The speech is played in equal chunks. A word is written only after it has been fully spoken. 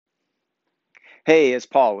Hey, it's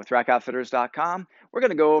Paul with RackOutfitters.com. We're going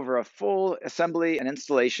to go over a full assembly and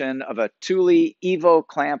installation of a Thule Evo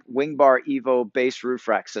Clamp WingBar Evo base roof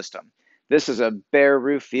rack system. This is a bare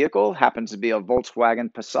roof vehicle, happens to be a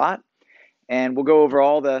Volkswagen Passat, and we'll go over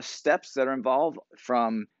all the steps that are involved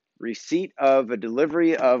from receipt of a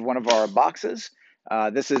delivery of one of our boxes.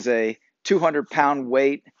 This is a 200-pound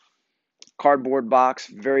weight cardboard box,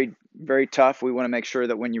 very, very tough. We want to make sure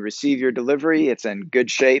that when you receive your delivery, it's in good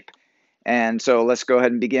shape. And so let's go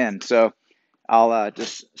ahead and begin. So I'll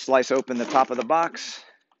just slice open the top of the box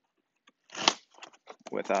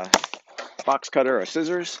with a box cutter or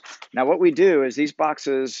scissors. Now what we do is these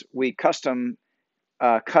boxes, we custom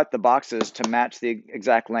cut the boxes to match the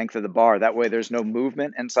exact length of the bar. That way there's no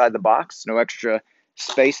movement inside the box, no extra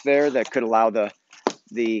space there that could allow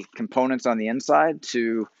the components on the inside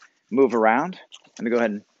to move around. Let me go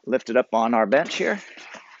ahead and lift it up on our bench here.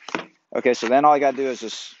 Okay, so then all I got to do is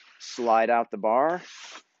just slide out the bar.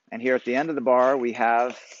 And here at the end of the bar, we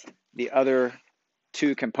have the other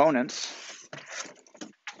two components.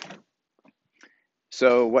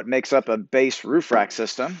 So what makes up a base roof rack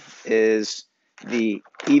system is the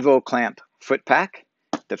Evo Clamp foot pack,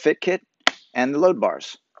 the fit kit, and the load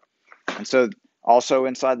bars. And so also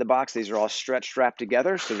inside the box, these are all stretch strapped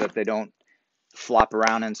together so that they don't flop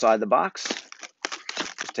around inside the box.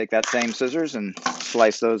 Just take that same scissors and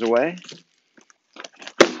slice those away.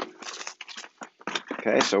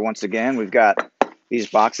 Okay, so once again, we've got these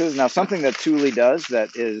boxes. Now, something that Thule does that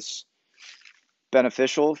is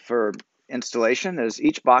beneficial for installation is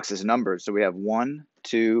each box is numbered. So we have 1,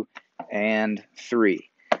 2, and 3.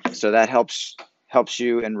 So that helps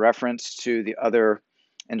you in reference to the other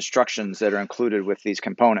instructions that are included with these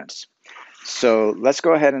components. So let's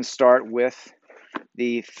go ahead and start with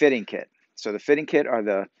the fitting kit. So the fitting kit are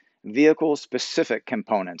the vehicle specific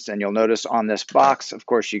components. And you'll notice on this box, of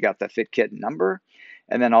course, you got the fit kit number,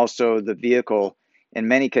 and then also the vehicle. In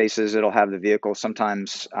many cases, it'll have the vehicle.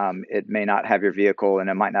 Sometimes it may not have your vehicle and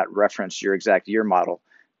it might not reference your exact year model,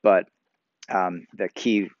 but the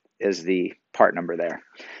key is the part number there.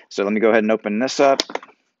 So let me go ahead and open this up.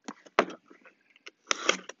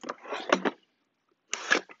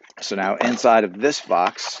 So now inside of this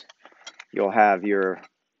box, you'll have your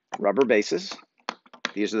rubber bases.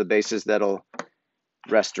 These are the bases that'll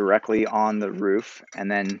rest directly on the roof,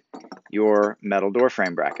 and then your metal door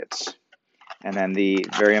frame brackets. And then the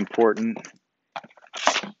very important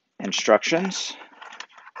instructions.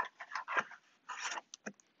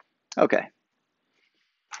 Okay.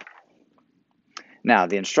 Now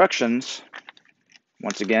the instructions,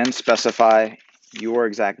 once again, specify your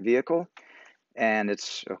exact vehicle. And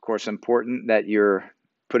it's, of course, important that you're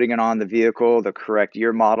putting it on the vehicle, the correct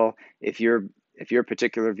year model. If your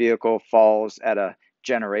particular vehicle falls at a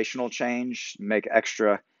generational change, make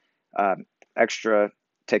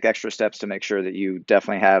take extra steps to make sure that you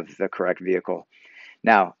definitely have the correct vehicle.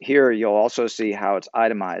 Now, here you'll also see how it's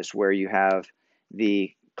itemized, where you have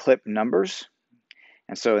the clip numbers.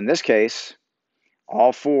 And so in this case,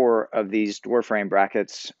 all 4 of these door frame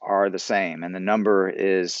brackets are the same, and the number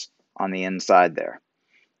is on the inside there,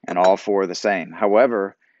 and all 4 are the same.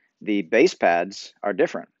 However, the base pads are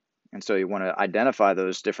different, and so you want to identify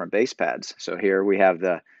those different base pads. So here we have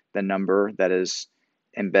the number that is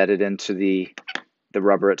embedded into the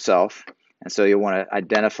rubber itself, and so you want to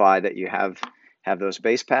identify that you have those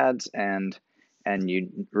base pads, and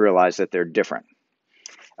you realize that they're different.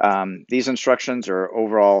 These instructions are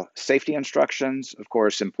overall safety instructions, of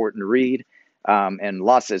course, important to read, and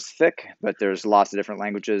it's thick, but there's lots of different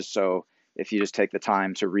languages. So if you just take the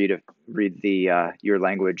time to read your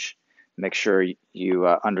language, make sure you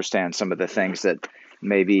understand some of the things that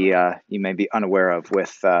maybe you may be unaware of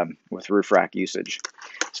with roof rack usage.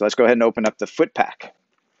 So let's go ahead and open up the foot pack.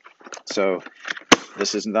 So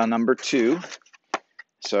this is the number 2.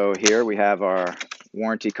 So here we have our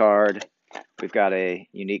warranty card. We've got a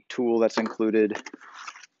unique tool that's included,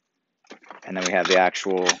 and then we have the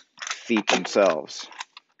actual feet themselves.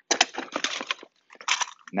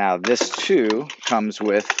 Now this too comes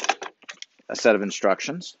with a set of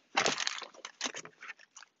instructions.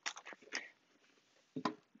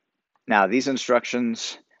 Now these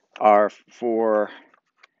instructions are for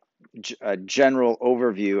a general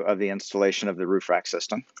overview of the installation of the roof rack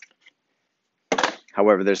system.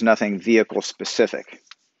 However, there's nothing vehicle specific.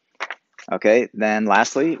 Okay, then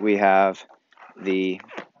lastly, we have the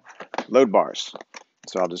load bars.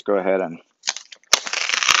 So I'll just go ahead and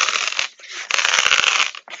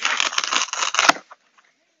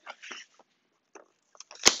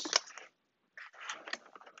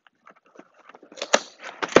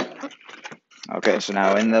okay, so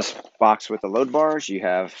now in this box with the load bars, you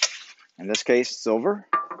have in this case, silver.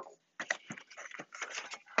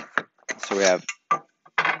 So we have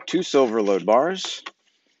 2 silver load bars.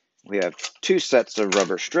 We have 2 sets of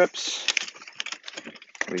rubber strips.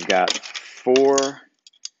 We've got 4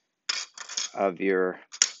 of your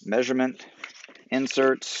measurement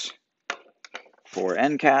inserts, 4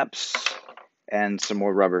 end caps, and some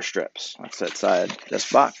more rubber strips. Let's set aside this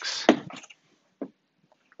box.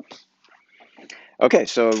 Okay,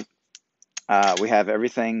 so we have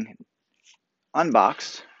everything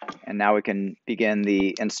unboxed, and now we can begin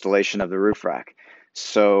the installation of the roof rack.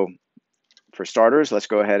 So for starters, let's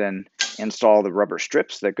go ahead and install the rubber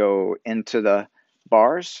strips that go into the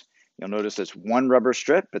bars. You'll notice it's 1 rubber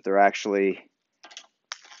strip, but they're actually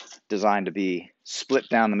designed to be split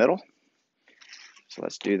down the middle. So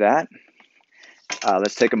let's do that.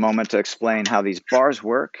 Let's take a moment to explain how these bars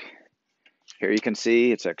work. Here you can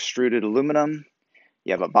see it's extruded aluminum.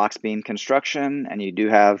 You have a box beam construction, and you do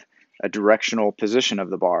have a directional position of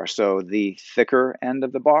the bar. So the thicker end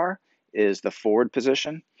of the bar is the forward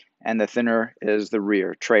position, and the thinner is the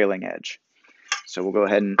rear, trailing edge. So we'll go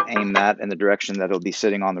ahead and aim that in the direction that it'll be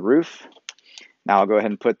sitting on the roof. Now I'll go ahead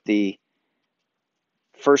and put the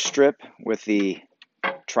first strip with the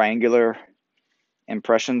triangular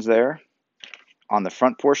impressions there on the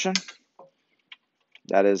front portion.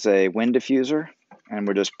 That is a wind diffuser, and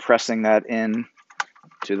we're just pressing that in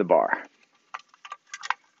to the bar.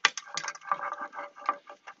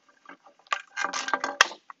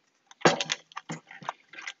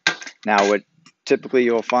 Now what typically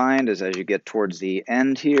you'll find is as you get towards the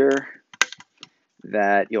end here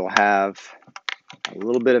that you'll have a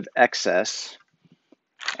little bit of excess,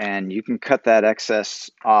 and you can cut that excess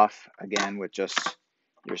off again with just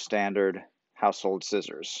your standard household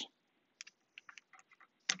scissors.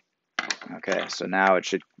 Okay, so now it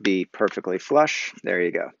should be perfectly flush. There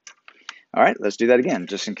you go. All right, let's do that again,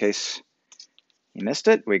 just in case you missed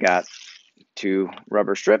it. We got 2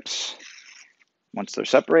 rubber strips. Once they're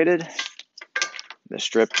separated, the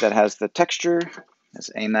strip that has the texture,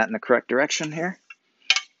 let's aim that in the correct direction here.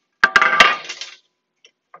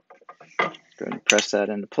 Go ahead and press that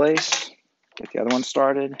into place. Get the other one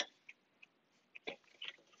started.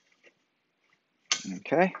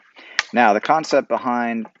 Okay. Now, the concept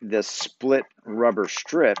behind this split rubber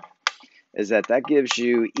strip is that gives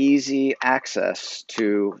you easy access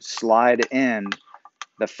to slide in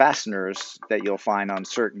the fasteners that you'll find on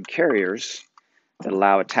certain carriers that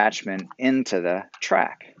allow attachment into the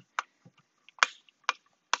track.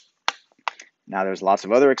 Now, there's lots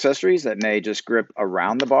of other accessories that may just grip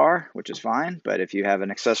around the bar, which is fine, but if you have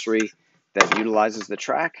an accessory that utilizes the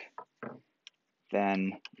track,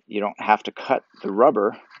 then you don't have to cut the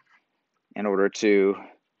rubber in order to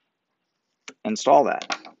install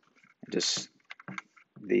that.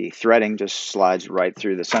 The threading just slides right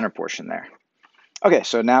through the center portion there. Okay,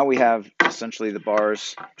 so now we have essentially the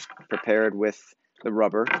bars prepared with the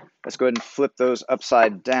rubber. Let's go ahead and flip those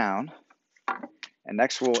upside down. And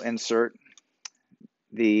next we'll insert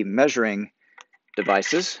the measuring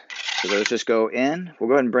devices. So those just go in. We'll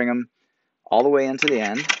go ahead and bring them all the way into the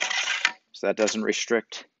end, so that doesn't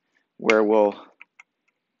restrict where we'll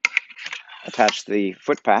attach the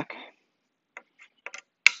foot pack.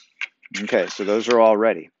 Okay, so those are all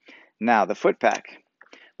ready. Now the foot pack.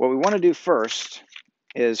 What we want to do first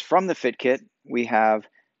is from the fit kit, we have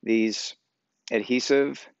these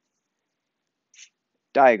adhesive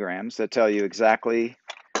diagrams that tell you exactly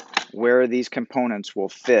where these components will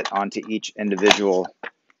fit onto each individual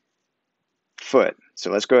foot.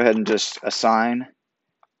 So let's go ahead and just assign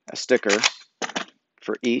a sticker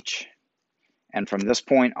for each. And from this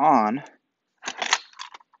point on,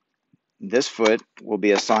 this foot will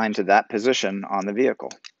be assigned to that position on the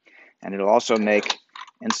vehicle. And it'll also make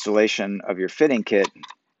installation of your fitting kit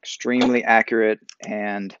extremely accurate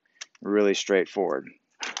and really straightforward.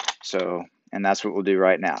 So, and that's what we'll do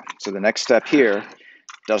right now. So the next step here,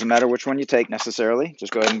 doesn't matter which one you take necessarily,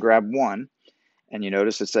 just go ahead and grab one, and you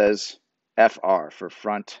notice it says FR for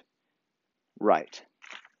front right.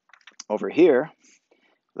 Over here,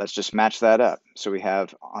 let's just match that up. So we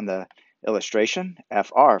have on the illustration,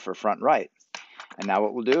 FR for front right. And now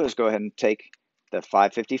what we'll do is go ahead and take the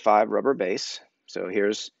 555 rubber base. So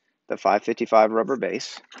here's the 555 rubber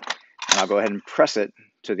base. And I'll go ahead and press it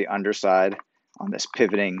to the underside on this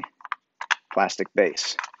pivoting plastic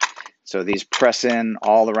base. So these press in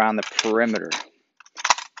all around the perimeter.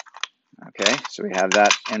 Okay, so we have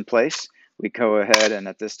that in place. We go ahead and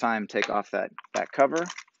at this time take off that cover.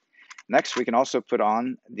 Next, we can also put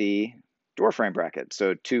on the door frame bracket.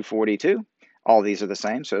 So 242, all these are the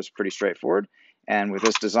same, so it's pretty straightforward. And with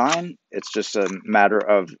this design, it's just a matter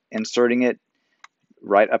of inserting it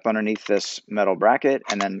right up underneath this metal bracket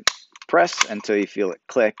and then press until you feel it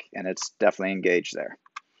click, and it's definitely engaged there.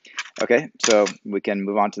 Okay, so we can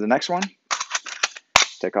move on to the next one.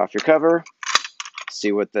 Take off your cover,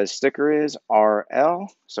 see what the sticker is, RL.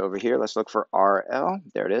 So over here, let's look for RL.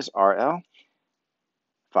 There it is, RL.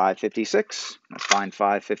 556. Let's find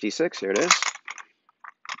 556. Here it is.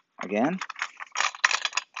 Again,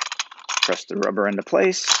 press the rubber into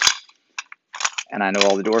place. And I know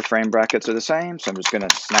all the door frame brackets are the same, so I'm just going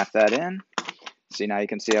to snap that in. See, now you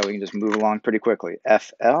can see how we can just move along pretty quickly.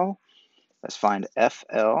 FL. Let's find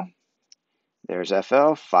FL. There's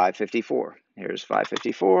FL, 554. Here's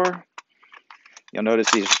 554. You'll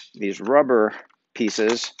notice these rubber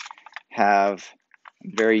pieces have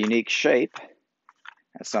very unique shape.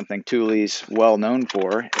 That's something Thule's well known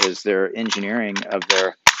for, is their engineering of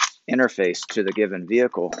their interface to the given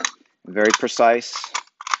vehicle. Very precise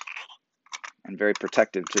and very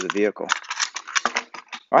protective to the vehicle.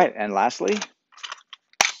 All right, and lastly,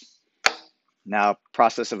 now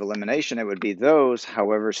process of elimination, it would be those,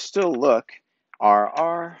 however, still look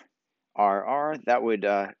RR, RR. That would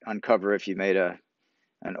uncover if you made an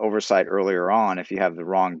oversight earlier on, if you have the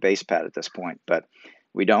wrong base pad at this point, but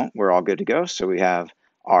we don't. We're all good to go. So we have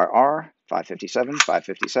RR, 557,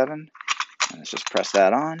 557. And let's just press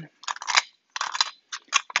that on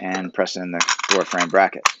and press in the door frame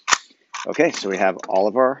bracket. Okay, so we have all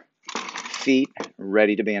of our feet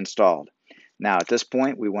ready to be installed. Now at this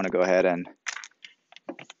point, we want to go ahead and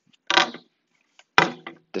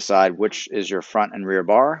decide which is your front and rear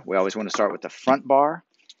bar. We always want to start with the front bar.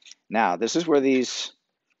 Now this is where these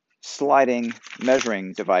sliding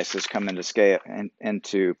measuring devices come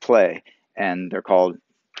into play, and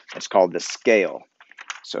it's called the scale.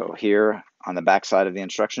 So here on the back side of the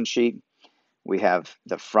instruction sheet, we have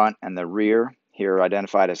the front and the rear here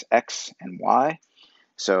identified as X and Y.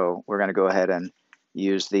 So we're going to go ahead and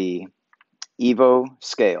use the Evo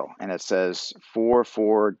scale, and it says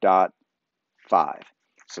 44.5.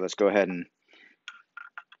 So let's go ahead and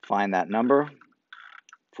find that number,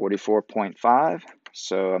 44.5.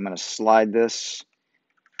 So I'm going to slide this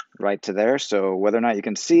right to there. So whether or not you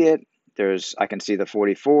can see it, I can see the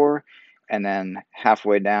 44, and then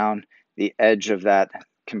halfway down the edge of that,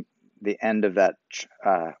 the end of that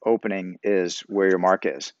opening is where your mark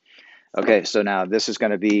is. Okay, so now this is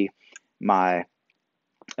going to be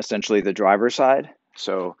essentially the driver's side.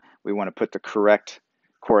 So we want to put the correct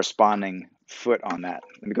corresponding foot on that.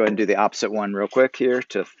 Let me go ahead and do the opposite one real quick here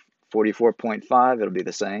to 44.5. It'll be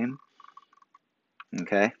the same.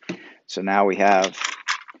 Okay, so now we have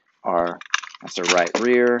that's the right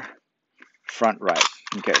rear, front right.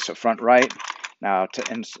 Okay, so front right. Now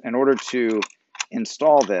in order to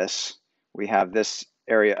install this, we have this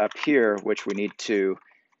area up here which we need to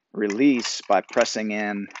release by pressing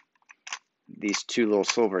in these two little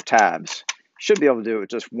silver tabs. You should be able to do it with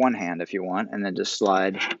just one hand if you want, and then just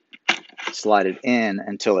slide it in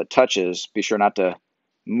until it touches. Be sure not to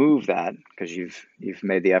move that, because you've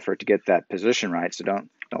made the effort to get that position right, so don't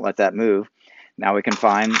let that move. Now we can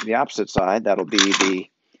find the opposite side. That'll be the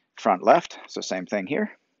front left. So same thing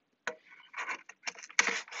here.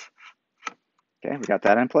 Okay, we got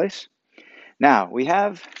that in place. Now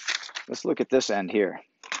let's look at this end here.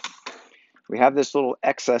 We have this little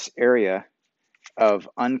excess area of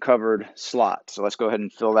uncovered slot. So let's go ahead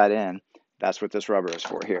and fill that in. That's what this rubber is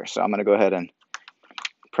for here. So I'm going to go ahead and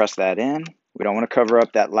press that in. We don't want to cover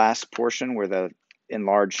up that last portion where the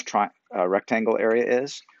enlarged rectangle area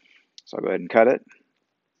is. So I'll go ahead and cut it.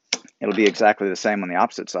 It'll be exactly the same on the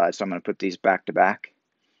opposite side. So I'm going to put these back to back.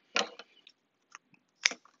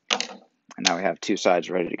 And now we have two sides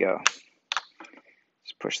ready to go.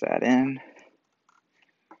 Just push that in.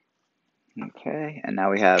 Okay, and now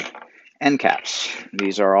we have end caps.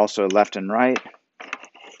 These are also left and right.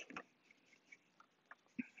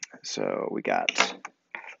 So we got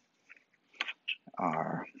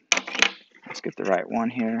let's get the right one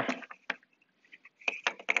here.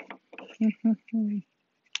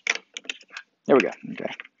 There we go.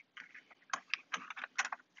 Okay.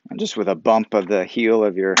 And just with a bump of the heel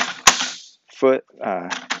of your foot,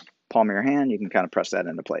 palm of your hand, you can kind of press that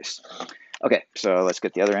into place. Okay, so let's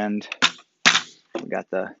get the other end. We got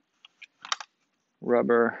the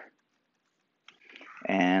rubber,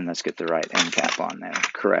 and let's get the right end cap on there,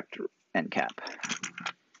 correct end cap.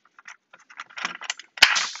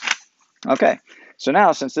 Okay, so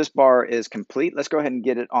now since this bar is complete, let's go ahead and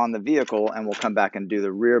get it on the vehicle, and we'll come back and do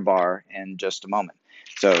the rear bar in just a moment.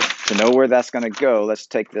 So to know where that's going to go, let's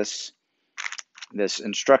take this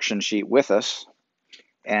instruction sheet with us,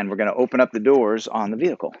 and we're going to open up the doors on the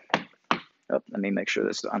vehicle. Oh, let me make sure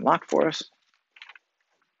this is unlocked for us.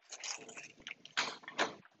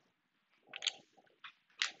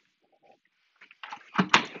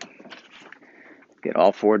 Get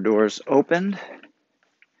all 4 doors opened.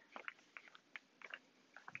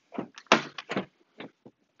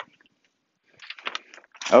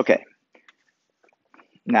 Okay.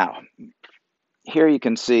 Now, here you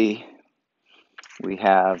can see we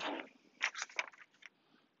have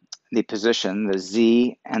the position, the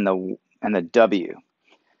Z and the W.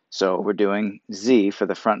 So we're doing Z for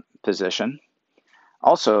the front position.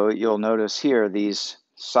 Also, you'll notice here these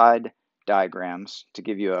side diagrams to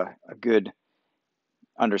give you a good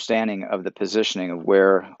understanding of the positioning of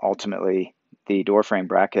where ultimately the door frame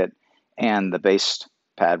bracket and the base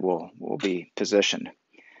pad will be positioned.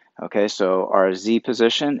 Okay, so our Z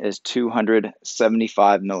position is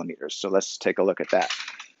 275 millimeters. So let's take a look at that.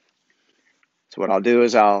 So what I'll do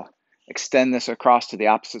is I'll extend this across to the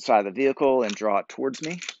opposite side of the vehicle and draw it towards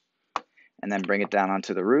me, and then bring it down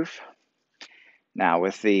onto the roof. Now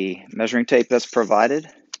with the measuring tape that's provided,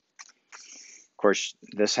 of course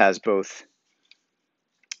this has both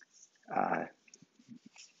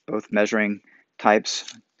measuring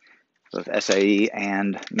types, both SAE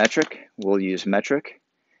and metric. We'll use metric,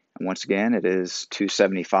 and once again it is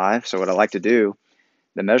 275. So what I like to do,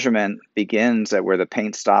 the measurement begins at where the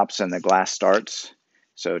paint stops and the glass starts.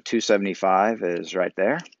 So 275 is right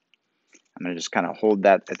there. I'm going to just kind of hold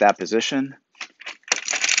that at that position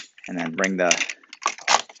and then bring the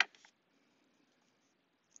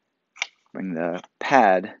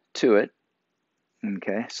pad to it.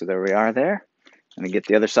 Okay, so there we are there. Let me get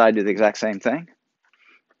the other side, do the exact same thing.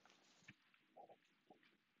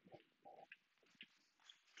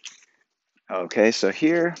 Okay, so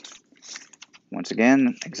here, once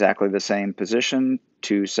again, exactly the same position,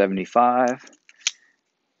 275.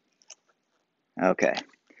 Okay,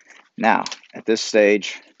 now at this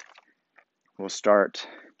stage, we'll start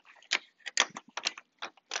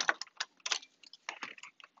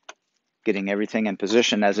getting everything in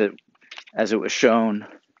position as it was shown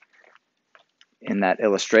in that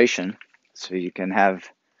illustration. So you can have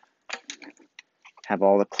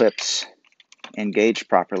all the clips engaged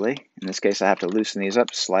properly. In this case, I have to loosen these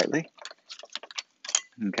up slightly.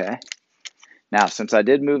 Okay. Now, since I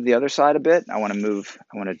did move the other side a bit, I want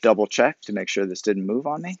to double check to make sure this didn't move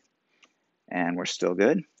on me. And we're still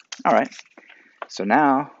good. All right. So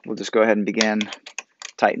now we'll just go ahead and begin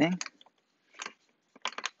tightening.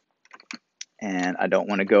 And I don't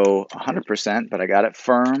want to go 100%, but I got it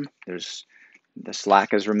firm. The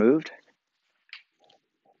slack is removed.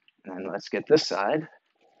 And let's get this side.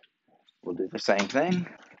 We'll do the same thing.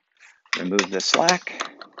 Remove the slack.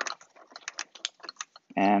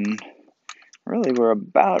 And really, we're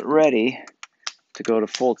about ready to go to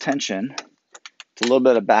full tension. It's a little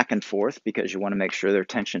bit of back and forth because you want to make sure they're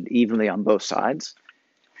tensioned evenly on both sides.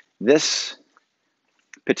 This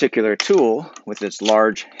particular tool with its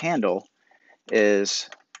large handle is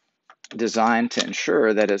designed to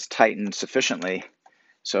ensure that it's tightened sufficiently.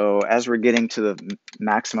 So as we're getting to the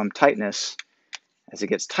maximum tightness, as it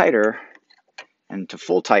gets tighter and to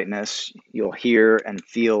full tightness, you'll hear and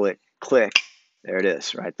feel it click. There it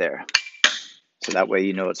is, right there. So that way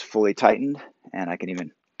you know it's fully tightened, and I can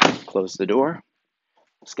even close the door.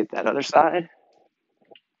 Let's get that other side.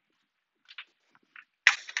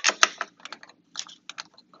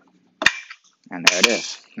 And there it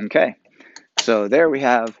is. Okay, so there we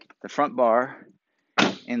have the front bar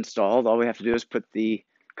installed. All we have to do is put the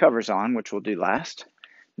covers on, which we'll do last.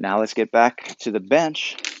 Now let's get back to the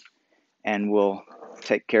bench and we'll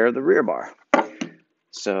take care of the rear bar.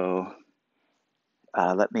 So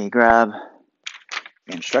let me grab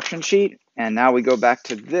the instruction sheet, and now we go back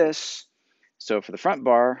to this. So for the front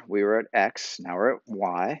bar, we were at X, now we're at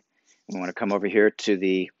Y. We want to come over here to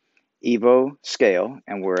the Evo scale,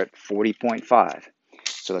 and we're at 40.5.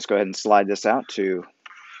 So let's go ahead and slide this out to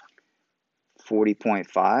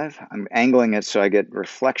 40.5. I'm angling it so I get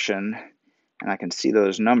reflection and I can see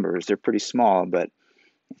those numbers. They're pretty small, but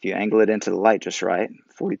if you angle it into the light just right,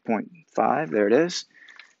 40.5, there it is.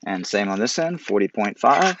 And same on this end,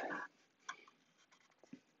 40.5.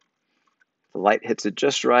 The light hits it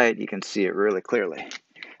just right, you can see it really clearly.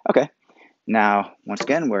 Okay, now once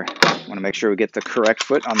again, we want to make sure we get the correct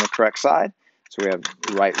foot on the correct side. So we have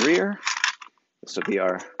right rear. This will be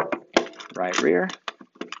our right rear.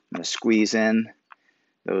 I'm going to squeeze in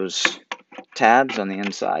those tabs on the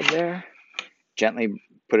inside there. Gently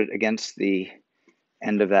put it against the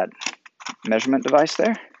end of that measurement device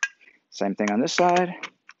there. Same thing on this side.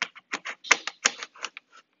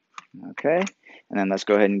 Okay, and then let's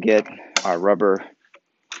go ahead and get our rubber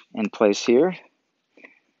in place here.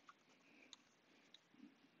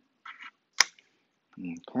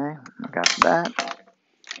 Okay, I got that.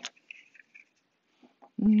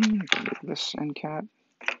 Move this end cap,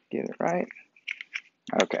 get it right.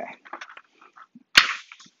 Okay,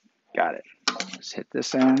 got it. Let's hit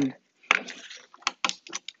this end.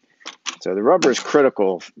 So the rubber is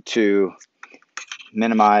critical to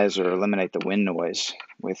minimize or eliminate the wind noise.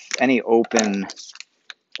 With any open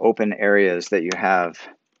areas that you have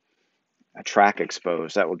a track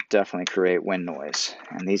exposed, that will definitely create wind noise.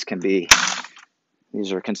 And these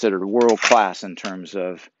are considered world class in terms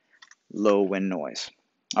of low wind noise.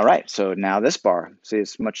 All right, so now this bar, see,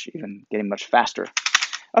 it's even getting much faster.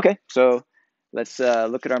 Okay, so let's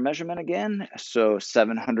look at our measurement again. So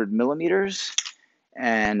 700 millimeters,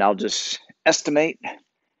 and I'll just estimate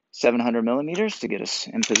 700 millimeters to get us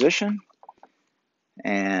in position.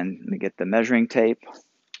 And let me get the measuring tape.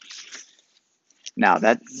 Now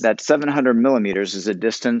that 700 millimeters is a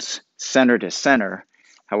distance center to center.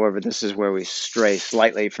 However, this is where we stray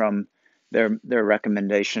slightly from their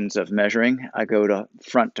recommendations of measuring. I go to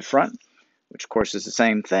front, which of course is the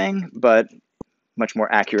same thing, but much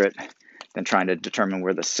more accurate than trying to determine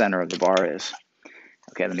where the center of the bar is.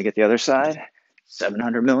 Okay, let me get the other side.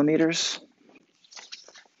 700 millimeters.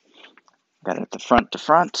 Got it at the front to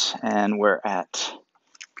front, and we're at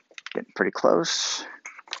getting pretty close.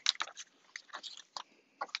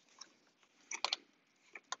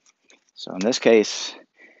 So in this case,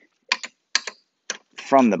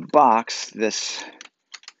 from the box, this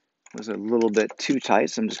was a little bit too tight,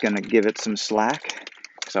 so I'm just going to give it some slack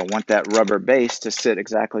because I want that rubber base to sit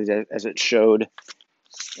exactly as it showed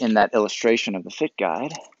in that illustration of the fit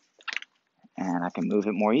guide. And I can move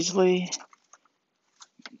it more easily.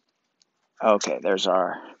 Okay, there's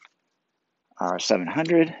our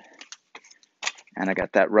 700, and I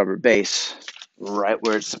got that rubber base right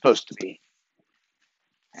where it's supposed to be.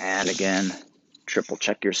 And again, triple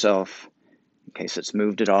check yourself in case it's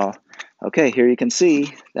moved at all. Okay, here you can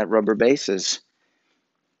see that rubber base is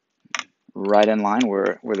right in line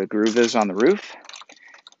where the groove is on the roof.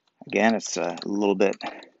 Again, it's a little bit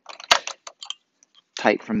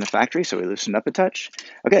tight from the factory, so we loosened up a touch.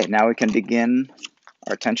 Okay, now we can begin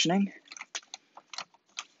our tensioning.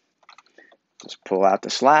 Just pull out the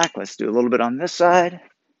slack. Let's do a little bit on this side.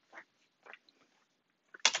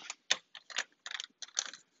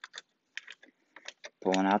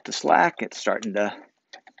 Pulling out the slack, it's starting to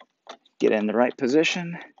get in the right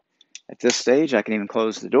position. At this stage, I can even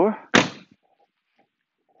close the door.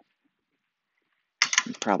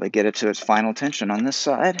 Probably get it to its final tension on this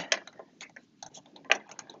side.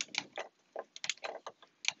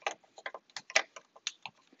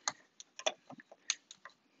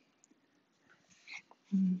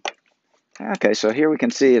 Okay, so here we can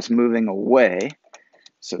see it's moving away.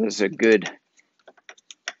 So this is a good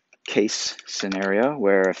case scenario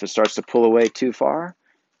where if it starts to pull away too far,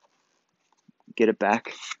 get it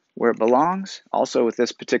back where it belongs. Also with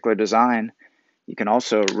this particular design, you can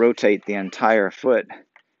also rotate the entire foot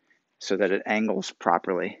so that it angles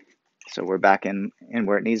properly. So we're back in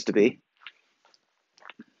where it needs to be.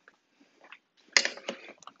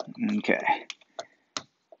 Okay.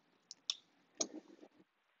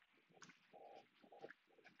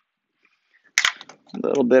 A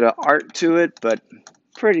little bit of art to it, but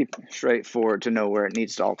pretty straightforward to know where it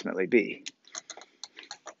needs to ultimately be.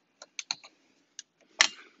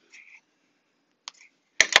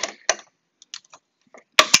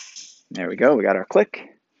 There we go, we got our click.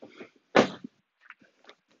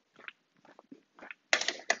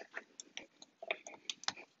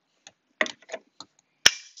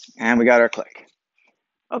 And we got our click.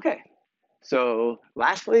 Okay, so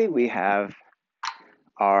lastly, we have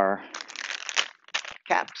our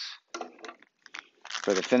caps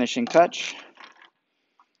for the finishing touch.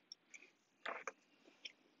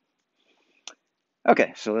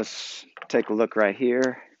 Okay, so let's take a look right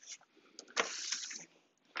here.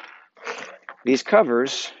 These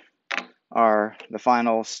covers are the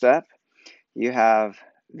final step. You have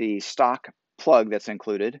the stock plug that's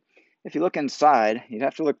included. If you look inside, you'd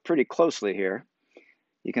have to look pretty closely here.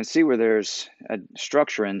 You can see where there's a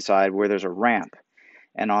structure inside where there's a ramp.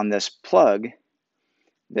 And on this plug,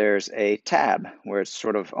 there's a tab where it's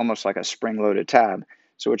sort of almost like a spring-loaded tab.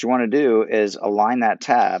 So what you want to do is align that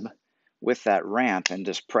tab with that ramp and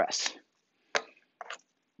just press.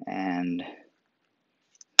 And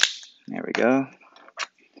there we go.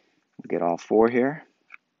 We'll get all four here.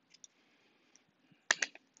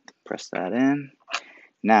 Press that in.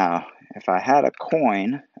 Now, if I had a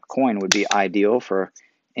coin would be ideal for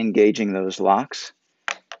engaging those locks.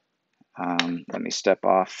 Let me step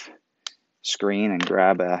off screen and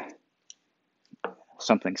grab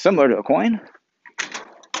something similar to a coin.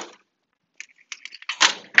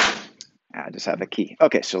 I just have a key.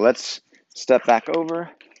 Okay, so let's step back over,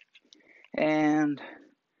 and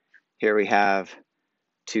here we have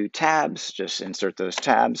two tabs. Just insert those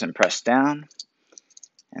tabs and press down,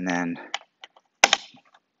 and then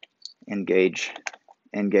engage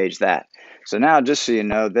that. So now, just so you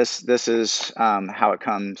know, this is how it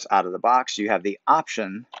comes out of the box. You have the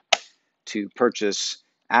option to purchase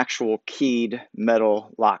actual keyed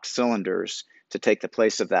metal lock cylinders to take the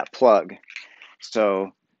place of that plug.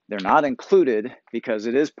 So they're not included because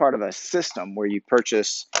it is part of a system where you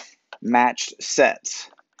purchase matched sets.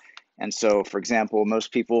 And so, for example,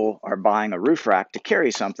 most people are buying a roof rack to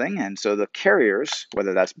carry something, and so the carriers,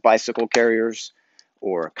 whether that's bicycle carriers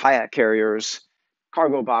or kayak carriers,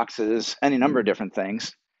 cargo boxes, any number of different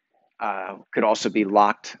things, could also be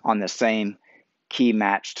locked on the same key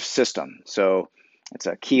matched system. So it's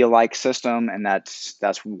a key alike system, and that's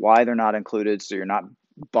why they're not included. So you're not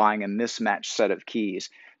buying a mismatched set of keys.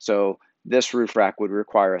 So this roof rack would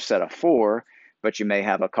require a set of 4, but you may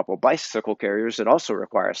have a couple bicycle carriers that also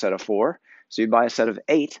require a set of 4. So you buy a set of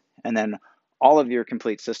 8, and then all of your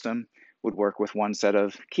complete system would work with one set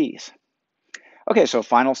of keys. Okay, so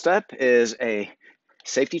final step is a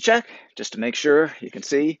safety check, just to make sure. You can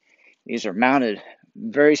see these are mounted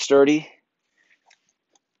very sturdy,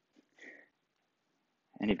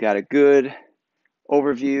 and you've got a good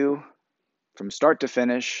overview from start to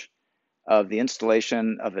finish of the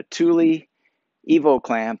installation of a Thule Evo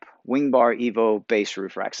Clamp WingBar Evo base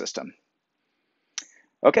roof rack system.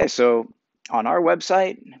 Okay, so on our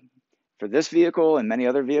website, for this vehicle and many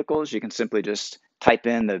other vehicles, you can simply just type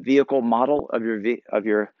in the vehicle model of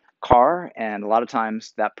your car, and a lot of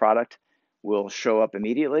times that product will show up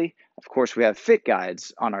immediately. Of course, we have fit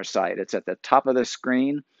guides on our site. It's at the top of the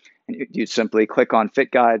screen, and you simply click on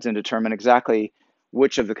fit guides and determine exactly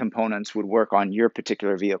which of the components would work on your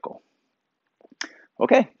particular vehicle.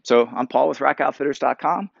 Okay, so I'm Paul with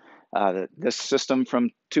rackoutfitters.com. This system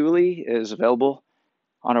from Thule is available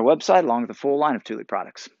on our website along with a full line of Thule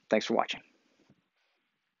products. Thanks for watching.